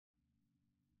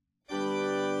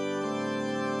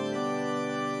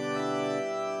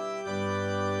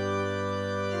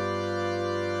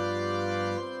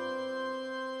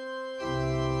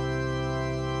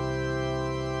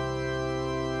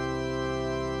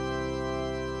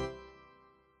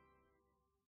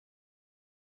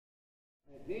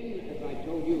Then, as I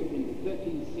told you, in the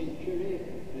 13th century,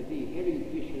 the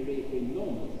herring fishery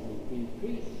enormously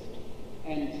increased,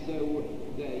 and so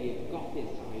they got their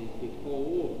size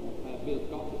before, built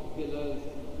Gothic pillars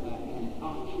and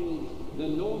arches. The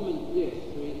Norman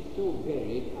history is still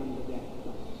buried under that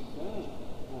plaster.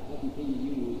 Hadn't been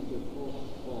used, of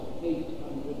course, for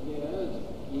 800 years.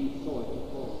 We saw it,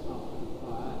 of course, after the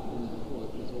fire, and before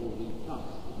it was all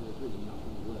recast, and there's really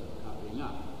nothing worth covering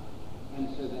up. And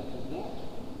so that is that.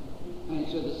 And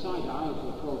so the side aisles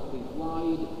were 12 feet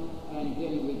wide, and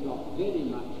then we got very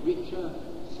much richer,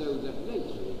 so that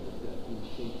later in the 13th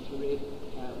century,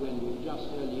 when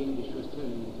early English was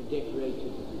turning into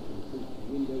decorated, as we can see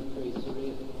from window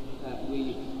tracery,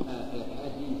 we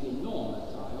had these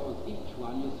enormous aisles. Each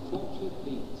one is 40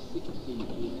 feet, 16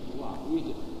 feet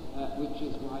wide, which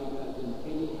is wider than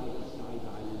any other side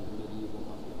aisle in the medieval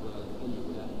Gothic world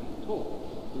anywhere at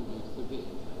all, including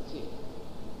Seville. That's it.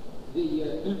 The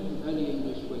early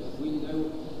English west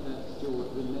window still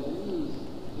remains,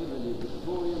 heavily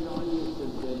Victorianized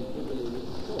and then heavily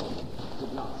restored to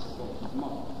glass bottom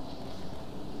model.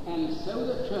 And so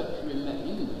the church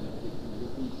remained, and we can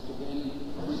look east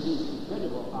again, with these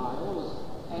incredible aisles,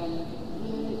 and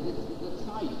really the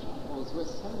side aisles were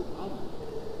so ugly.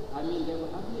 I mean, they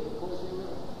were ugly because they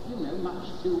were, much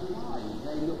too wide.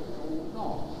 They looked all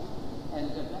wrong.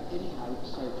 And anyhow,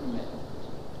 so it remained.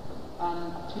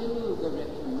 Until the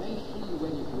Reformation,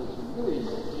 when it was ruined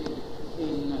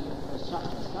in such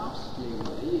a ghastly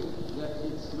way that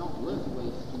it's not worth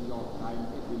wasting your time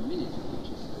every minute,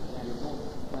 which is so valuable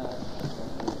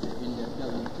in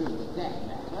going through with that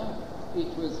matter. It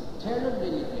was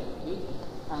terribly neglected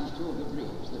until the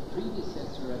bridge, the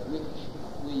predecessor of which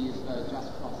we've just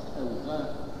crossed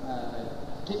over,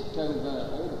 tipped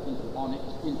over all the people on it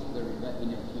into the river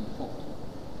in 1840.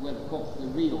 Well, of course, the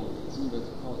real reason was,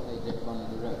 of course, they did one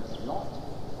of the roads lot,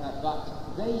 but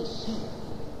they see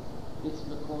it's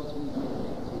because we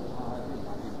neglected our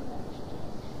beloved Parish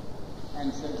Church.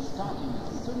 And so starting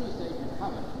as soon as they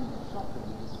recovered from the shock of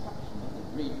the destruction of the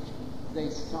bridge, they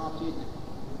started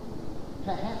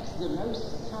perhaps the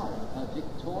most thorough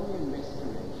Victorian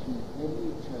restoration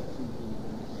any church in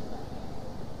England has ever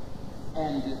had.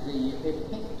 And the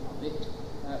effect of it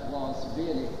was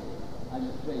really, I'm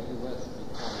afraid, the worst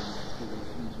Victorian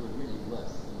restorations were really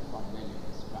worse than Cromwellian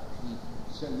destruction.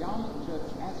 So Yarmouth Church,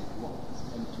 as it was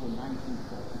until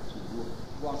 1942,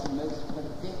 was a most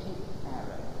pathetic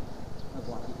arrow of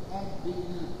what it had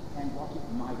been and what it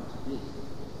might be.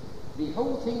 The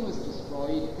whole thing was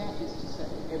destroyed, that is to say,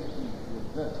 everything was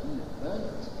burnt.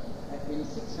 In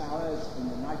 6 hours, in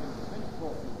the night of the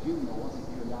 24th of June, or was it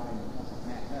July, it doesn't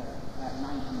matter,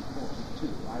 1942.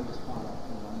 I was far up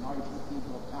from the Norwich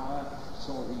Cathedral Tower,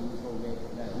 saw the usual red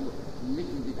glow.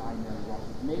 Little did I know what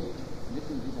it meant,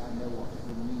 little did I know what it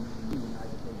would mean to me when I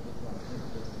became Vicar on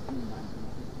 21st of June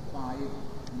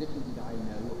 1955. Little did I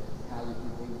know how it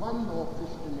would be one more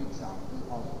Christian example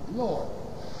of glory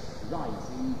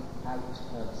rising out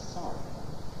of sorrow.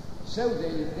 So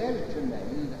then, there it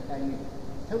remained a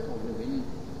total ruin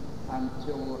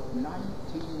until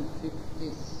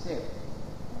 1957.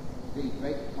 The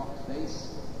great clock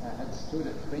face had stood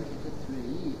at 20 to 3,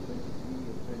 23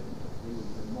 or 20 to 3 in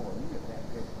the morning of that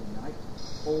dreadful night.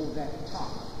 All that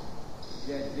time,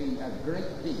 there had been a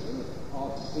great deal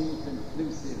of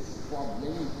inconclusive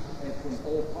squabbling from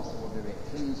all possible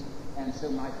directions, and so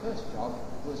my first job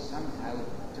was somehow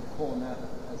to corner,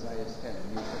 as I was telling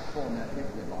you, to corner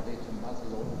everybody, to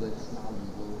muzzle all the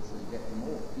snarling wolves and get them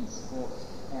all peaceful.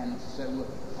 And so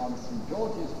on St.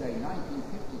 George's Day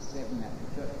 1957 at the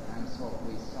Church Council,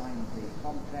 we signed the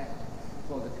contract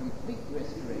for the complete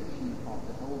restoration of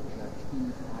the whole church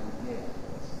in 5 years.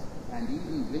 And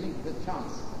even Willink the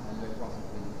Chancellor, and it wasn't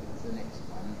Willink, it was the next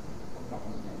one, I've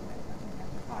forgotten his name, I don't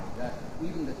have to either,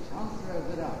 even the Chancellor of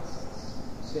the Diocese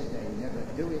said they would never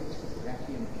do it,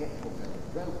 Ratty and Kettle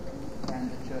broke, and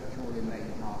the church will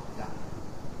remain half done.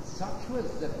 Such was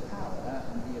the power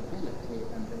and the ability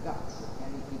and the guts of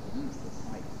Harry Higgins, the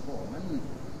site foreman,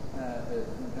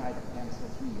 who died of cancer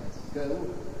 3 years ago,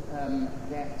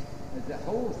 that the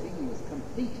whole thing was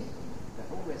completed. The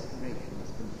whole restoration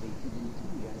was completed in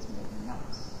 2 years, 11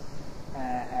 months.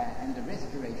 And the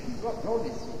restoration,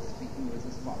 broadly speaking, was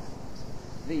as follows.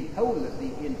 The whole of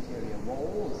the interior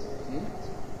walls, flint,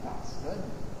 plastered.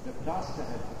 The plaster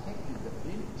had protected the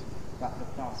flint, but the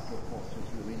plaster, of course, was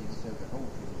ruined, so the whole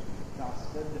thing was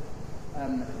plastered.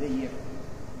 The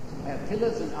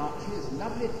pillars and arches,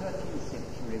 lovely 13th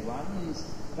century ones,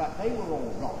 but they were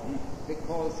all wrong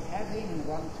because having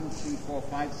 1, 2, 3, 4,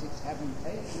 5, 6, having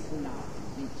 8 little arches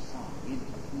each side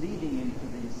leading into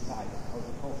these side aisles,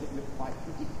 of course it looked quite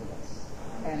ridiculous.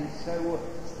 so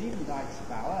Stephen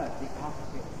Dyksbauer, the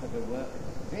architect for the work,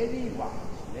 very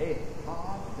wisely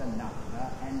halved the number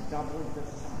and doubled the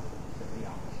size of the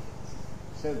arches,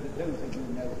 so that those of you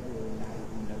who know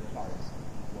Florence,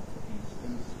 for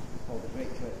instance, or the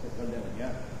great church of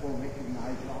Bologna, will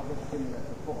recognize rather similar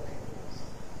proportions.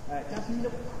 It doesn't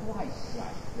look quite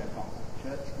like the Gothic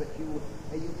church, but you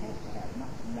have to have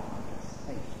much larger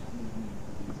space to move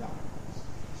these arches.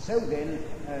 So then,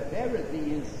 there are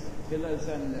these pillars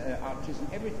and arches,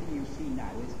 and everything you see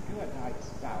now is pure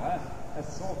Dyksbauer, a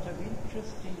sort of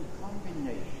interesting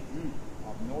combination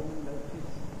of Norman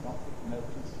motifs and Gothic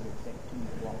motifs reflecting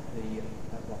what the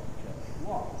church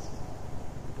was.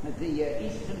 The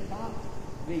eastern part,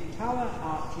 the tower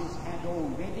arches had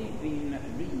already been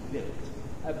rebuilt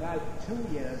about 2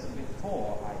 years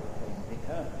before I became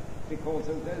vicar, because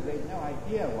although they had no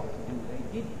idea what to do, they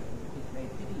did. If they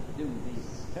didn't do the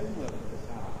stonework of the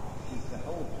tower arches, the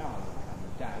whole tower would come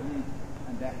down,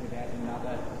 and that would add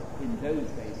another, in those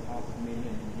days, $500,000,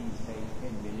 in these days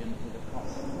 10 million, to the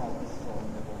cost of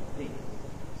restoring the whole thing.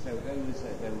 So those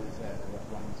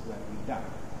ones were redone.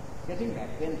 Getting back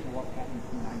then to what happened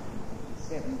from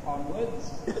 1957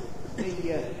 onwards,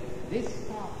 this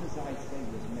part, as I say,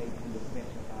 was made to look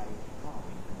better by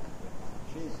halving the number of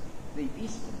arches. The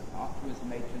eastern part was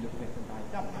made to look better by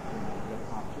doubling the number of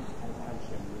arches, as I'll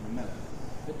show you in a moment.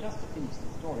 But just to finish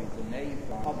the story, the nave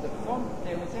of the font,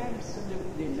 there was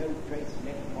absolutely no trace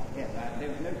left whatever.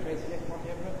 There was no trace left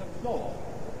whatever of the floor.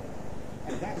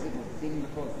 And that's a good thing,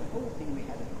 because the whole thing, we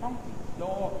had a concrete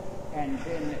floor, and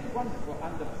then wonderful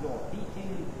underfloor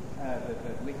heating,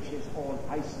 which is all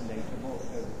isolatable,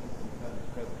 so that you can turn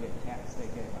appropriate taps. They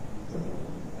gave up using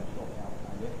a short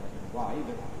outline, I don't know why,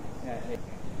 but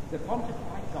the font had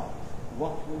quite got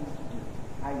what we were to do.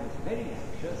 I was very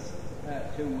anxious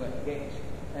to get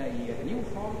a new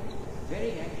font,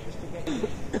 very anxious to get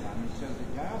one, so the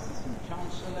diocesan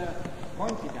chancellor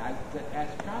pointed out that as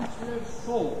Chancellor of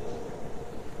Thought,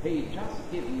 he'd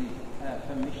just given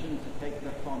permission to take the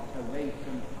font away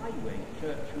from Highway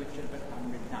Church, which had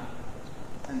become redundant.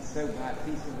 And so by a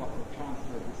piece of what the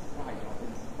Chancellor was pride of,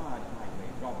 inspired Highway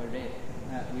robbery,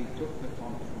 we took the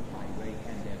font from Highway,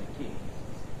 and there it is.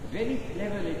 Very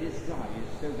cleverly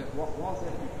disguised, so that what was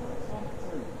a font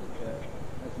for the church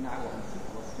has now on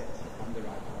sequel steps become the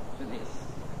right one for this.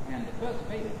 And the first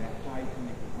baby baptized in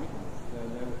it was Nicholas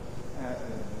Thurlow,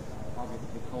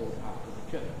 obviously called after the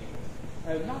church.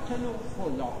 Not an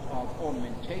awful lot of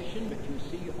ornamentation, but you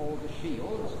see all the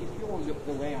shields. If you all look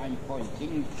the way I'm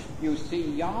pointing, you see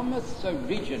Yarmouth's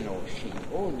original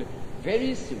shield,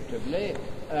 very suitably,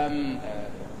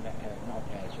 not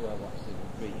azure, what's the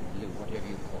green, blue, whatever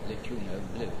you call it, you know,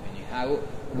 blue anyhow,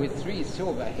 with 3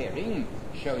 silver herring,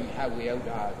 showing how we owed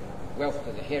our wealth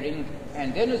to the herring.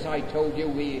 And then, as I told you,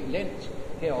 we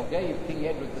gave King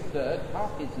Edward III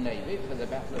half his navy for the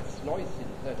Battle of Sluis in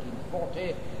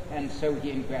 1340, and so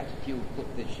he, in gratitude, put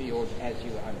the shield, as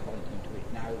I'm pointing to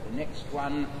it now, the next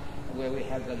one, where we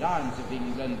have the Lions of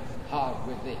England halved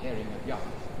with the herring of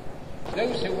Yarmouth.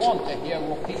 Those who want to hear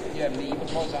will keep near me,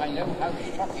 because I know how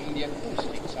shocking the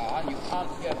acoustics are, and you can't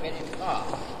hear very far.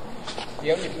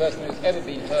 The only person who's ever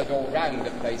been heard all round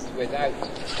the place without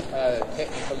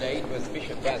technical aid was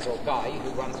Bishop Basil Guy,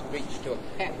 who once preached to a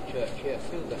packed church here,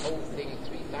 filled the whole thing,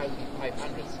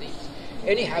 3,500 seats.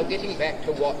 Anyhow, getting back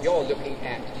to what you're looking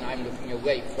at and I'm looking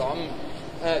away from,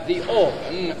 the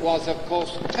organ was, of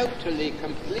course, totally,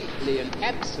 completely and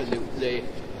absolutely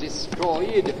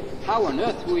destroyed. How on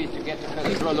earth were we to get a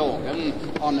cathedral organ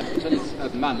on a pittance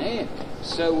of money?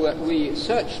 So we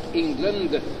searched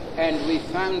England, and we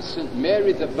found St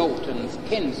Mary the Bolton's,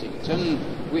 Kensington,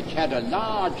 which had a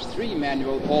large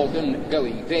 3-manual organ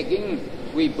going begging.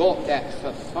 We bought that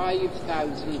for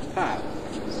 £5,000.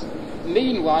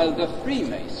 Meanwhile, the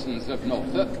Freemasons of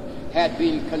Norfolk had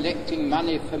been collecting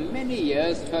money for many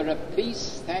years for a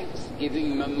Peace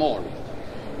Thanksgiving Memorial.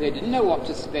 They didn't know what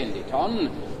to spend it on,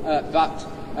 but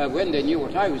when they knew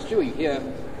what I was doing here,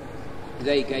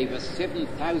 they gave us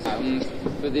 £7,000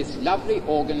 for this lovely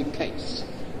organ case,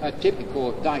 a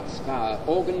typical Dyksbauer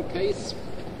organ case.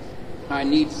 I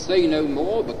need say no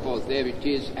more, because there it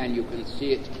is, and you can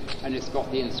see it, and it's got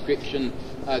the inscription.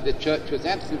 The church was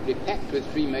absolutely packed with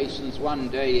Freemasons one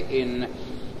day in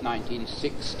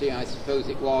 1960, I suppose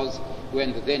it was,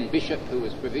 when the then bishop, who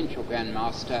was provincial Grand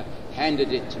Master,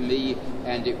 handed it to me,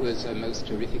 and it was a most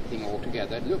terrific thing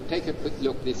altogether. Look, take a quick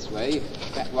look this way,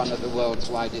 at one of the world's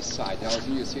widest sidars,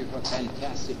 and you see what a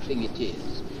fantastic thing it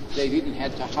is. They've even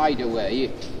had to hide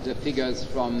away the figures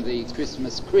from the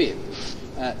Christmas crib,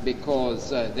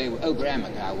 because they were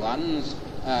Oberammergau ones,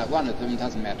 one of them,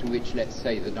 doesn't matter which, let's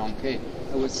say the donkey,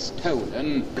 was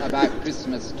stolen about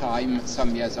Christmas time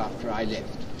some years after I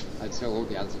left. And so all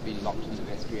the others have been locked in the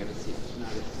vestry ever since.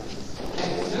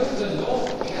 And so the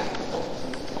North Chapel,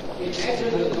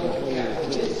 imagine the North Chapel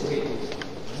this way,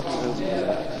 from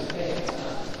there to there.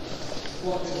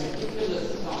 What a ridiculous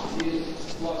size,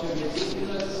 what a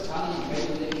ridiculous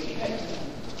unveiling shape.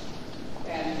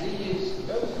 And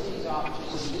both these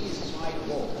arches and these side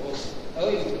walls,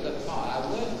 owing to the fire,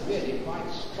 weren't really quite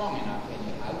strong enough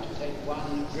anyhow to take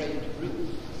one great roof.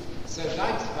 So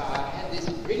Dijkstra had this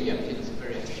brilliant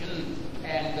inspiration,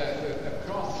 and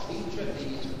across each of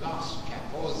these vast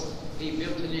chapels, he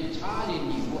built an entirely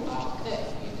new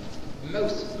arcade,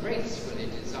 most gracefully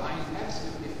designed,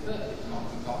 absolutely perfect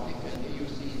modern Gothic. And here you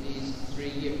see these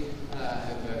three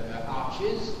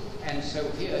arches. And so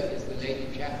here is the Lady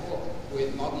Chapel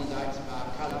with modern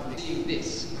Dijkstra colour. Seeing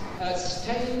this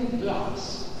stained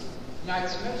glass. Now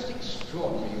it's most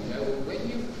extraordinary, you know, when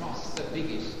you cross the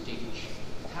biggest ditch,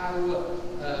 how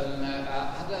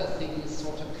other things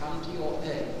sort of come to your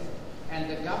aid. And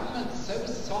the government so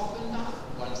softened up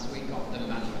once we got the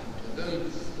money out of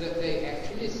them that they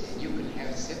actually said you can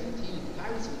have £17,000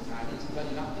 for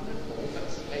nothing at all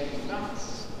but stained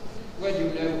glass. Well, you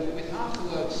know, with half the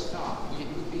world starving, it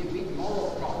would be a big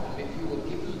moral problem if you were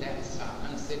given that sum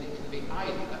and said it can be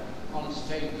either on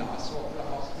stained glass or for a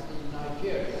hospital in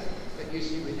Nigeria. But you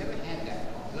see, we never had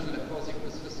that problem because it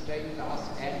was for stained glass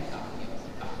and nothing else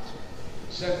but.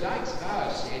 So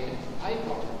Dijkstra said, I've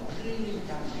got a brilliant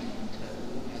young man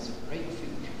who has a great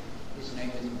future. His name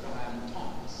is Brian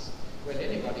Thomas. Well,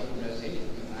 anybody who knows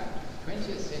anything about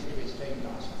 20th century stained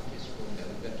glass artists will know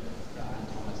that Brian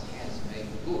Thomas has made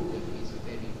good, and he's a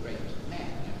very great man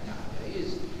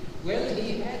nowadays. Well,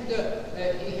 he had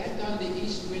done the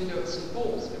east window at St.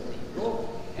 Paul's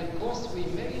Cathedral, and of course we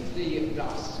made the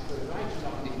glass go right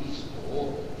along the east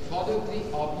wall, followed the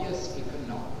obvious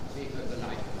iconography of the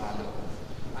Life of our Lord.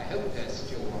 I hope they're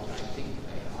still what I think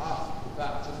they are,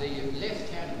 but the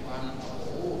left-hand one of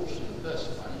all, the first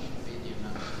one should be the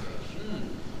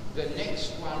Annunciation. The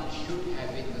next one should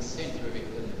have in the centre of it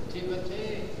the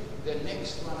Nativity. The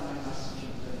next one I must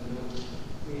keep a note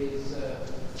is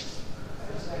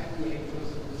exactly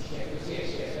equals to the shepherds.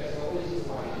 Yes, that's always the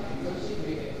wine. You don't see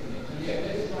me. Yeah,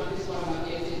 this one,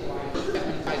 yes, is the wine.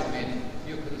 Wise men,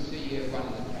 you can see one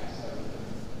of the cats over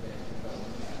there.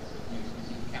 You can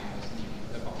see camels near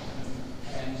the bottom.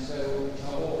 And so,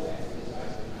 all that is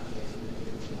like the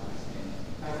wise men.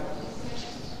 Now, what is that?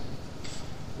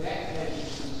 That, as you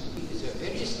can see, is a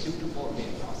very suitable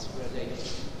glass for a lady.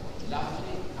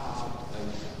 Lovely carved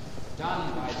oak,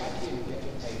 done by that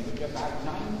Cambridge about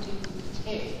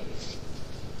 1910,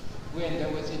 when there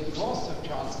was in course of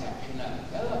transaction a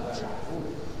hell of a row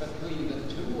between the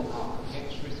two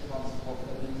architects responsible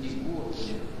for the new Liverpool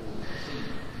scene.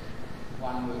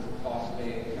 One was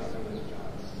Bosley, the other was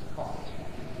John Scott.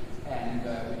 And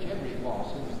whichever it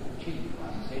was, who was the chief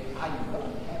one, said, I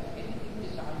won't have anything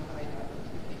designed by that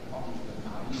particular colleague of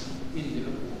mine in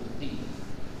Liverpool Cathedral.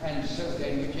 And so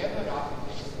then whichever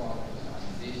architect was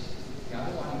designed this, the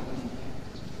other one wouldn't have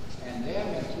it. And their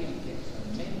materials for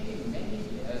many, many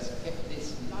years kept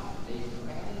this lovely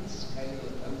grand scale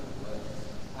of work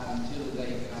until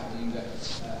they found a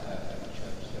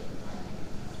church that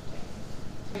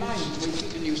mind you,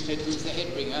 the new sentence, the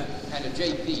head ringer and a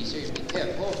JP, so you be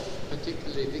careful,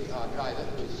 particularly Vicar driver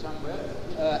who is somewhere,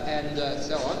 and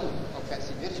so on. Oh, perhaps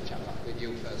he'd better jump up with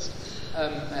you first.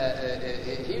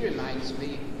 He reminds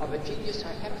me of a genius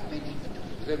I haven't mentioned at all,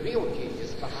 the real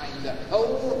genius behind the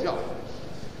whole job.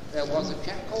 There was a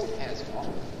chap called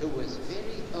Hasmont who was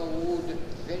very old,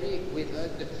 very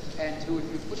withered, and who,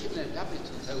 if you put him in a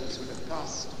Doubleton Holes, would have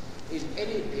passed in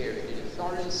any period in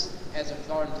Florence as a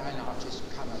Florentine artist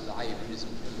come alive, risen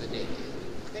from the dead.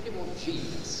 Very more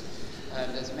genius,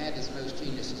 and as mad as most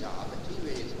geniuses are, but he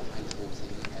really is behind the whole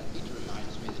thing, and it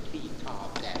reminds me that he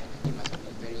carved that. He must have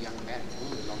been a very young man,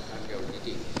 a long time ago when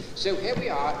he did. So here we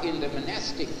are in the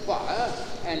monastic choir,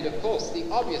 and of course the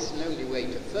obvious and only way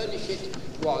to furnish it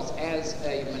was as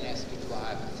a monastic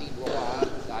choir, cathedral choir,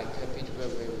 like Peterborough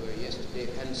where we were yesterday,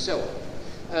 and so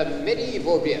on.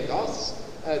 Medieval reardos,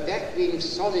 that being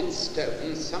solid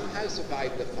stone, somehow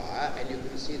survived the fire, and you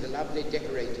can see the lovely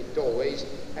decorated doorways,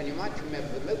 and you might remember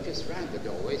the motifs around the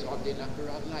doorways, oddly enough, were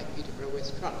rather like Peterborough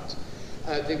West Front.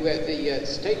 They were the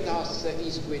stained glass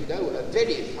east window, a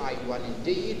very fine one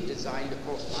indeed, designed, of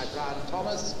course, by Brian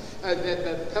Thomas.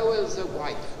 The Powell's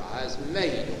Whitefriars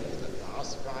made all the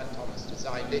glass. Brian Thomas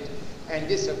designed it. And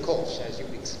this, of course, as you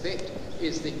expect,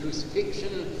 is the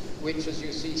crucifixion, which, as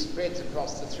you see, spreads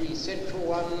across the three central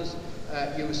ones.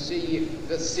 You see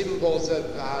the symbols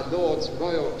of our Lord's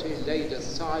royalty laid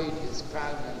aside, his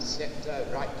crown and scepter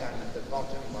right down at the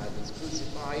bottom while he's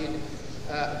crucified.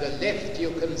 The left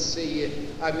you can see,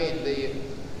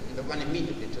 the one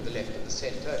immediately to the left of the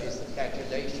centre is the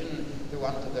flagellation. The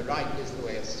one to the right is the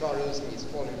way of sorrows, and he's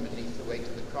fallen beneath the weight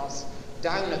of the cross.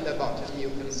 Down at the bottom you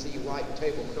can see white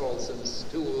tablecloths and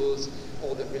stools,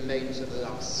 all that remains of the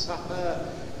Last Supper.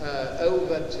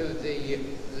 Over to the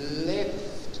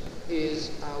left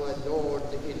is our Lord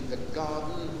in the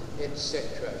garden,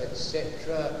 etc.,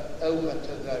 etc. Over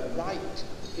to the right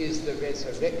is the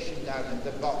resurrection. Down at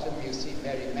the bottom you see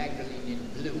Mary Magdalene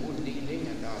in blue kneeling,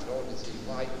 and our Lord is in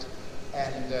white,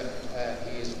 and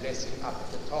he is blessing up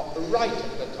at the top. Right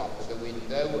at the top of the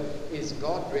window is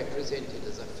God represented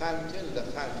as a fountain, the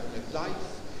fountain of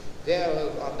life. There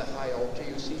on the high altar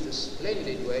you see the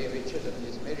splendid way Richard and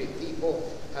his merry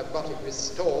people have got it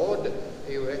restored.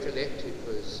 You recollect it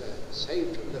was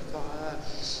saved from the fire,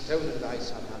 stolen by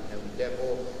some unknown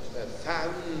devil,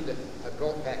 found,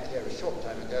 brought back here a short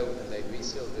time ago, and they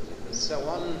resealed it and so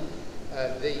on.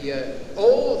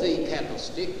 All the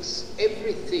candlesticks,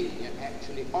 everything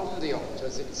actually on the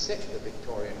altars except the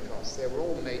Victorian cross, they were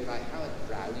all made by Howard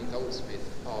Brown, goldsmith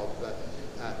of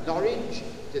Norwich,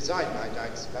 designed by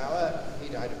Dyksbauer. He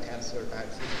died of cancer about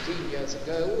 15 years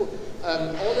ago.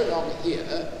 All along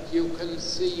here you can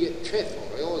see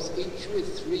trefoils, each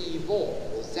with 3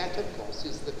 balls. That, of course,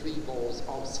 is the 3 balls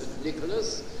of St.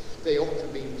 Nicholas. They ought to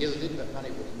be gilded, but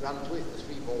money wouldn't run to it. The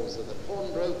 3 balls of the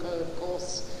pawnbroker, of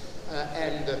course,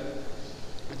 and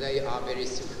they are very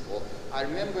suitable. I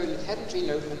remember it hadn't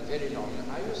been open very long,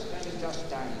 and I was standing just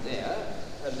down there.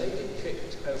 A lady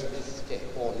tripped over this step,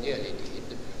 or nearly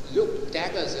did, looked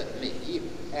daggers at me,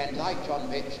 and like John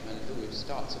Betchman, who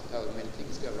starts a poem when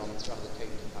things go wrong, it's rather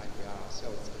taken to find we are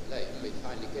ourselves to blame. We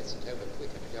finally gets it over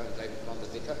quicker to go and blame it on the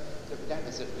vicar. Looked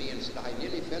daggers at me and said, I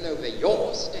nearly fell over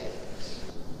your step.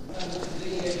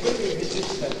 The very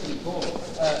resistant people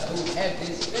who had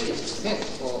this very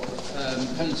successful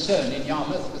concern in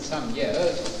Yarmouth for some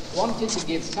years wanted to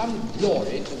give some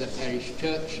glory to the parish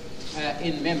church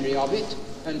in memory of it,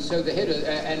 and so the head of,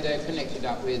 and connected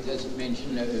up with, as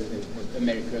mentioned,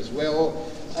 America as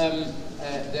well.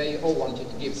 They all wanted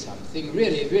to give something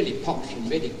really, really posh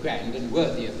and really grand and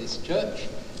worthy of this church,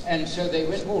 and so they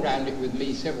went all round it with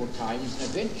me several times, and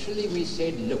eventually we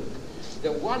said, look,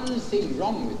 the one thing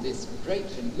wrong with this great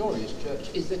and glorious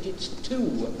church is that it's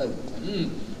too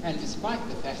open, and despite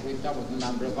the fact we've doubled the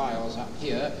number of aisles up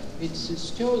here, it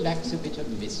still lacks a bit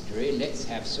of mystery. Let's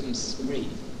have some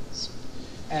screens.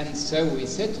 And so we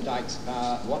said to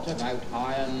Dyksbauer, what about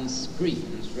iron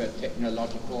screens for a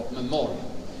technological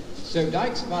memorial? So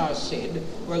Dyksbauer said,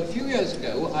 well, a few years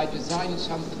ago I designed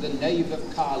some for the nave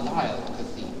of Carlisle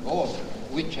Cathedral,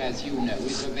 which, as you know,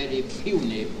 is a very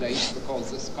puny place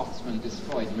because the Scotsman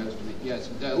destroyed most of it years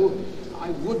ago. I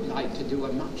would like to do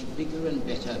a much bigger and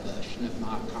better version of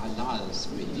my Carlisle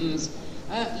screens.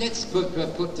 Let's put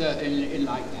in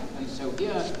like that. And so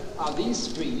here are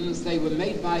these screens. They were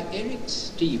made by Eric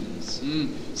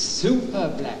Stevenson,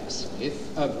 super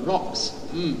blacksmith of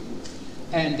Wroxham.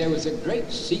 And there was a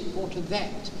great sequel to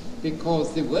that,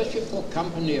 because the Worshipful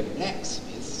Company of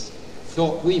Blacksmiths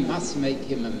thought we must make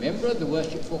him a member of the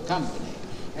Worshipful Company.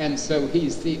 And so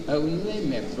he's the only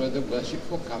member of the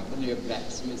Worshipful Company of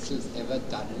Blacksmiths who's ever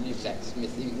done any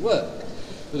blacksmithing work.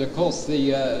 But of course,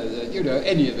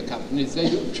 any of the companies, they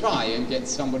do try and get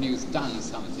somebody who's done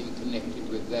something connected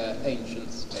with their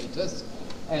ancient status.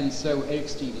 And so Eric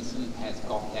Stevenson has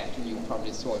got that, and you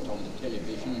probably saw it on the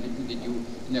television. Little did you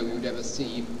know you'd ever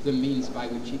see the means by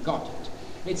which he got it.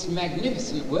 It's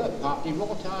magnificent work, partly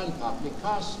wrought iron, partly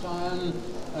cast iron.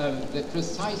 The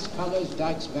precise colours,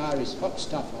 Dyksbauer is hot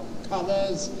stuff on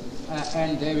colours,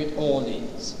 and there it all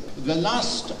is. The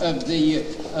last of the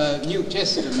New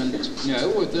Testament,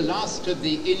 the last of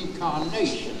the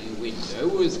Incarnation window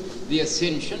was the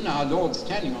Ascension, our Lord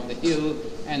standing on the hill,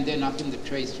 and then up in the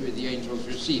tracery the angels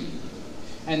receiving him.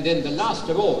 And then the last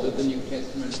of all of the New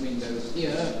Testament windows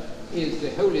here is the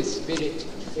Holy Spirit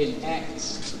in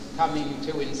Acts, coming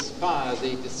to inspire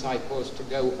the disciples to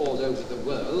go all over the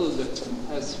world,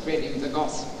 spreading the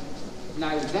gospel.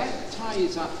 Now that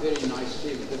ties up very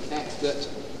nicely with the fact that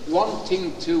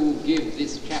wanting to give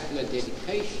this chapel a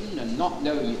dedication and not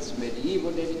knowing its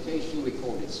medieval dedication, we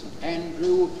called it St.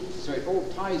 Andrew, so it all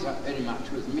ties up very much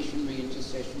with missionary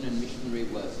intercession and missionary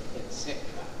work, etc.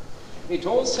 It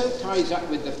also ties up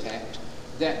with the fact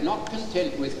that, not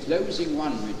content with closing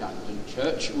one redundant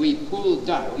church, we pulled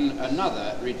down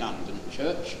another redundant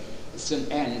church.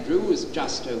 St. Andrew is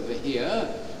just over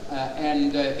here,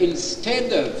 and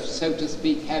instead of, so to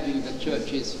speak, having the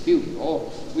church's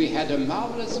funeral, we had a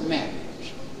marvellous marriage.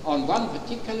 On one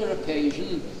particular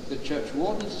occasion, the church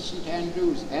wardens of St.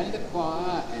 Andrews and the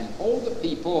choir and all the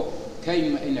people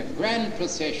came in a grand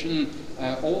procession,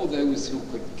 all those who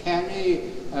could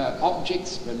carry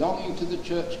objects belonging to the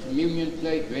church, communion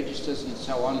plate, registers and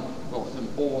so on, brought them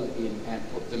all in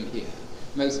and put them here.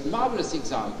 Most marvellous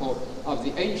example of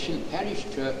the ancient parish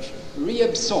church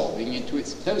reabsorbing into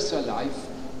its closer life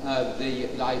the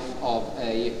life of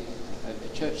a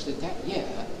church that year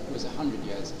was 100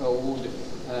 years old,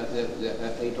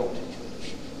 a daughter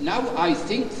church. Now I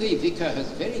think the vicar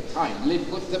has very kindly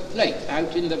put the plate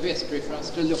out in the vestry for us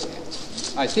to look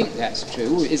at. I think that's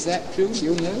true. Is that true?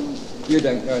 You know? You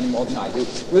don't know any more than I do.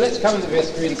 Well, let's come in the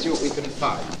vestry and see what we can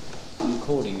find. I'm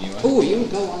recording you. Oh, you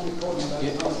go on recording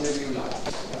whatever you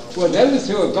like. Well, those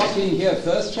who have got in here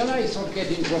first, shall I sort of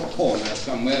get into a corner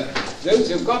somewhere? Those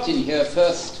who have got in here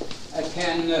first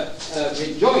can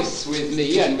rejoice with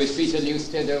me and with Peter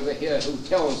Newstead over here, who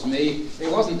tells me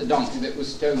it wasn't the donkey that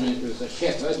was stolen, it was a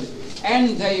shepherd.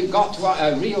 And they've got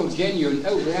a real genuine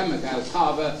Abrahamical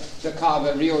carver to carve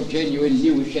a real genuine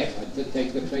new shepherd to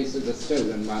take the place of the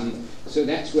stolen one. So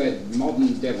that's where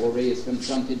modern devilry is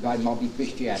confronted by modern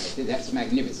Christianity. That's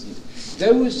magnificent.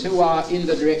 Those who are in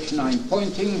the direction I'm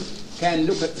pointing can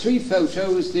look at three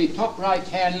photos. The top right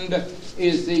hand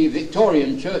is the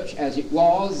Victorian church as it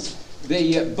was.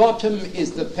 The bottom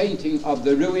is the painting of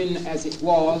the ruin as it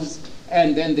was,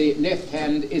 and then the left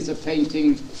hand is a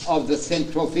painting of the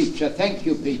central feature. Thank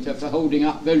you, Peter, for holding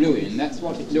up the ruin. That's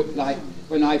what it looked like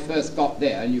when I first got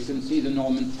there, and you can see the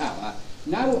Norman Tower.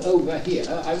 Now over here,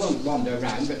 I won't wander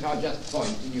around, but I'll just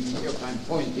point, and you can see what I'm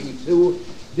pointing to.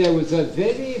 There was a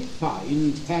very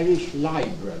fine parish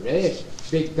library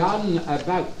begun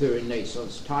about the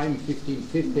Renaissance time,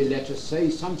 1550, let us say,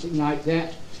 something like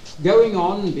that, going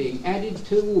on, being added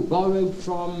to, borrowed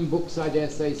from, books I dare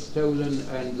say stolen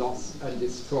and lost and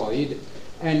destroyed.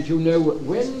 And you know,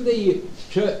 when the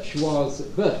church was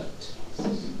burnt,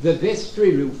 the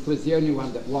vestry roof was the only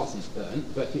one that wasn't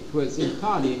burnt, but it was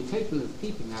entirely incapable of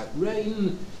keeping out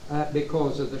rain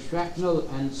because of the shrapnel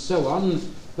and so on.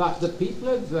 But the people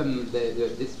of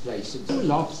this place had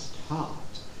lost heart,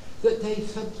 that they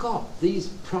forgot these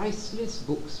priceless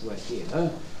books were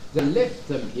here. They left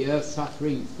them here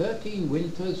suffering 13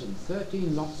 winters and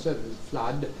 13 lots of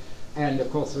flood. And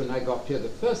of course when I got here, the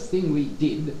first thing we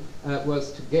did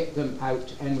was to get them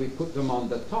out, and we put them on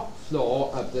the top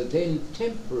floor of the then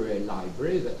temporary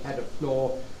library that had a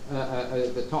floor,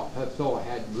 the top floor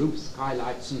had roofs,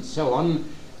 skylights and so on.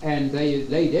 And they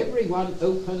laid every one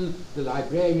open. The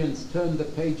librarians turned the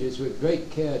pages with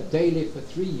great care daily for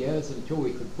 3 years until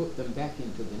we could put them back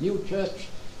into the new church.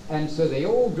 And so they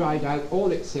all dried out,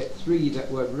 all except 3 that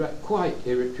were quite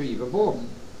irretrievable.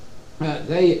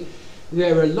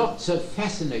 There are lots of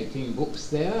fascinating books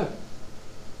there.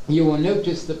 You will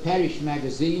notice the parish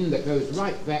magazine that goes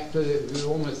right back to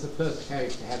almost the first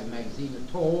parish to have a magazine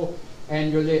at all.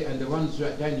 Annually, and the ones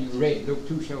right down in red, look,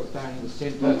 2 shelves down in the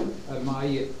centre of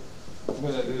my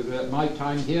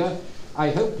time here. I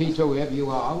hope, Peter, wherever you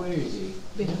are, where is he?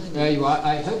 There you are.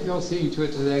 I hope you're seeing to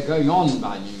it that they're going on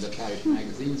binding the parish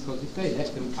magazines, because if they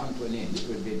let them come to an end, it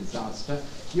would be a disaster.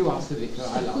 You ask the vicar,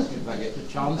 I'll ask him if I get a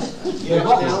chance.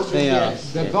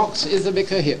 The box, is the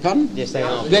vicar here? Pardon? Yes, they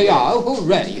are. They are? Oh,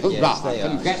 hooray, hurrah. Yes, they are.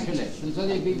 Congratulations. Are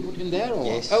they being put in there? Or?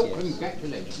 Yes, Oh, yes.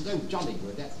 Congratulations. Oh, jolly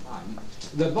good, that's fine.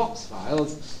 The box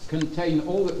files contain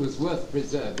all that was worth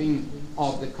preserving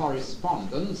of the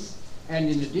correspondence, and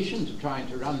in addition to trying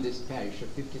to run this parish of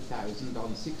 50,000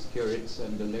 on 6 curates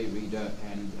and a lay reader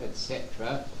and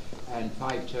etc., and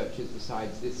 5 churches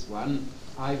besides this one,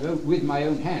 I wrote with my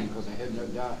own hand, because I had no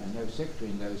doubt and no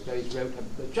secretary in those days, wrote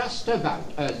just about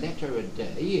a letter a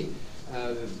day,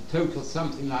 total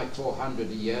something like 400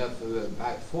 a year for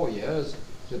about 4 years,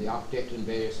 to the architect and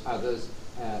various others,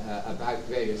 about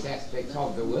various aspects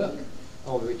of the work,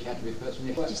 all of which had to be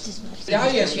personally.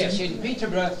 Yes, in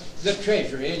Peterborough, the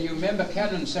Treasury, and you remember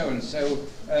Canon so-and-so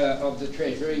of the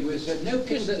Treasury was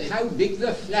noting that how big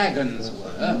the flagons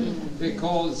were,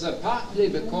 because partly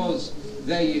because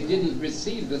they didn't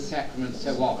receive the sacrament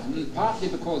so often, partly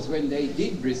because when they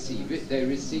did receive it, they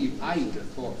received, I would have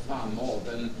thought, far more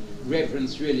than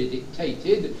reverence really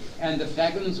dictated, and the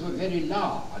flagons were very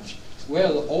large.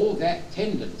 Well, all that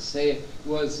tendency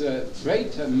was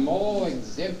greater, more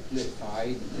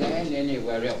exemplified than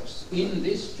anywhere else in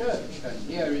this church, and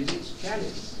here is its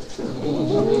chalice.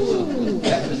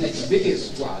 That was its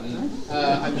biggest one.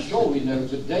 I'm sure we know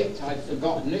the date, I've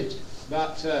forgotten it,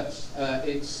 but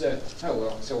it's,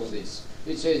 what's all this?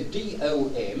 It says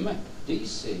D-O-M,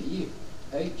 D-C,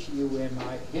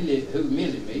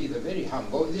 humility, the very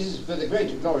humble. This is for the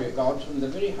greater glory of God from the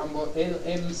very humble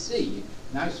LMC.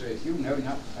 Now, sir, if you know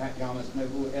enough about Yarmouth, know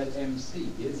who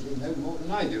LMC is, you'll know more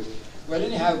than I do. Well,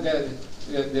 anyhow,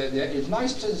 it's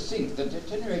nice to think that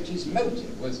at any rate his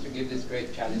motive was to give this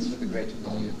great chalice for the greater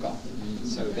glory of God.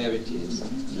 So there it is.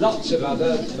 Lots of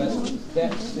others, but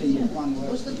that's the one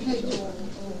word. Was the plate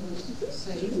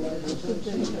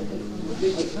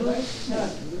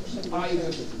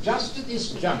just at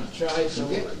this juncture, I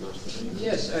forget.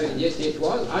 Yes, yes, it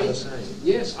was.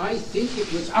 Yes, I think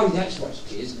it was. Oh, that's what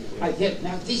it is.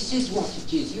 Now, this is what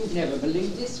it is. You've never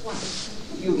believed this one.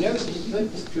 You know it is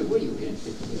perfectly true. Well, you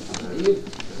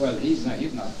didn't. Well, he's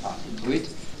not party to it.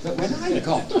 But when I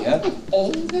got here,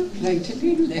 all the plate had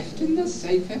been left in the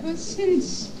safe ever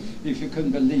since. If you can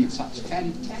believe such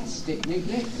fantastic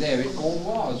neglect, there it all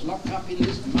was, locked up in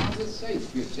this marvellous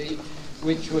safe, you see,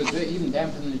 which was even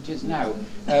damper than it is now.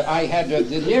 I had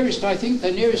the nearest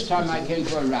time I came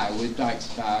to a row with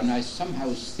Dykspower, and I somehow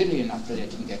was silly enough to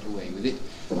let him get away with it.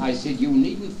 I said, you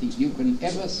needn't think you can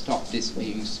ever stop this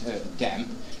being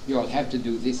damp. You'll have to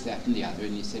do this, that, and the other.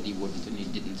 And he said he wouldn't, and he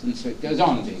didn't. And so it goes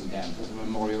on being damp as a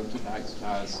memorial to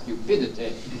Dykspower's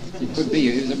stupidity. It could be,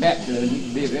 he was a bachelor, and he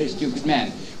could be a very stupid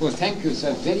man. Well, thank you,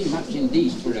 sir, very much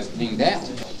indeed for opening that.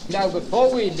 Now, before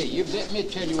we leave, let me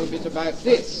tell you a bit about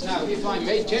this. Now, if I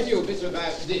may tell you a bit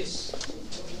about this.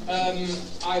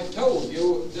 I've told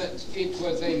you that it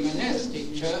was a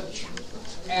monastic church,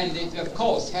 and it, of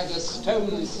course, had a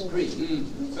stone screen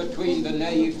between the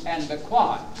nave and the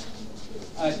choir,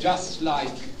 just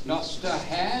like Gloucester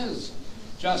has,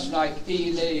 just like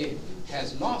Ely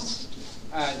has lost,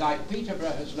 like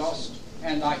Peterborough has lost,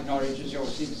 and like Norwich, as you'll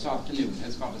see this afternoon,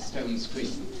 has got a stone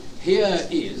screen. Here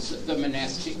is the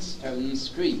monastic stone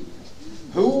screen.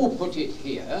 Who put it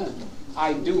here?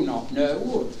 I do not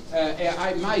know.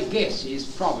 My guess is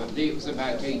probably it was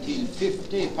about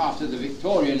 1850, part of the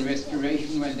Victorian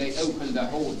Restoration, when they opened the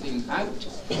whole thing out.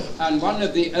 And one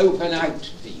of the open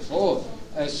out people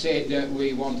said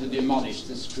we want to demolish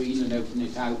the screen and open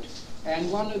it out.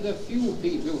 And one of the few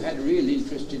people who had real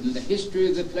interest in the history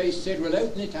of the place said, well,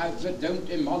 open it out, but don't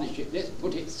demolish it. Let's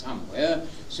put it somewhere.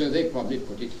 So they probably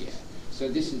put it here. So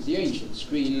this is the ancient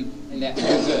screen, and that's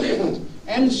preserved.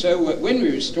 And so when we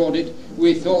restored it,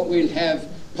 we thought we'd have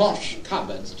posh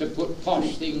cupboards to put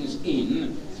posh things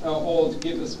in, or to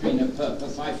give the screen a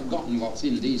purpose. I've forgotten what's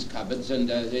in these cupboards, and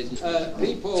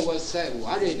people were so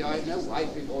worried. I know why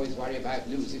people always worry about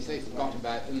loos. If they forgot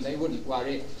about them, they wouldn't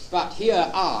worry. But here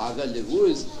are the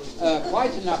loos,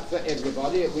 quite enough for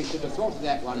everybody. We should have thought of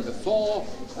that one before,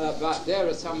 but there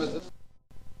are some of them.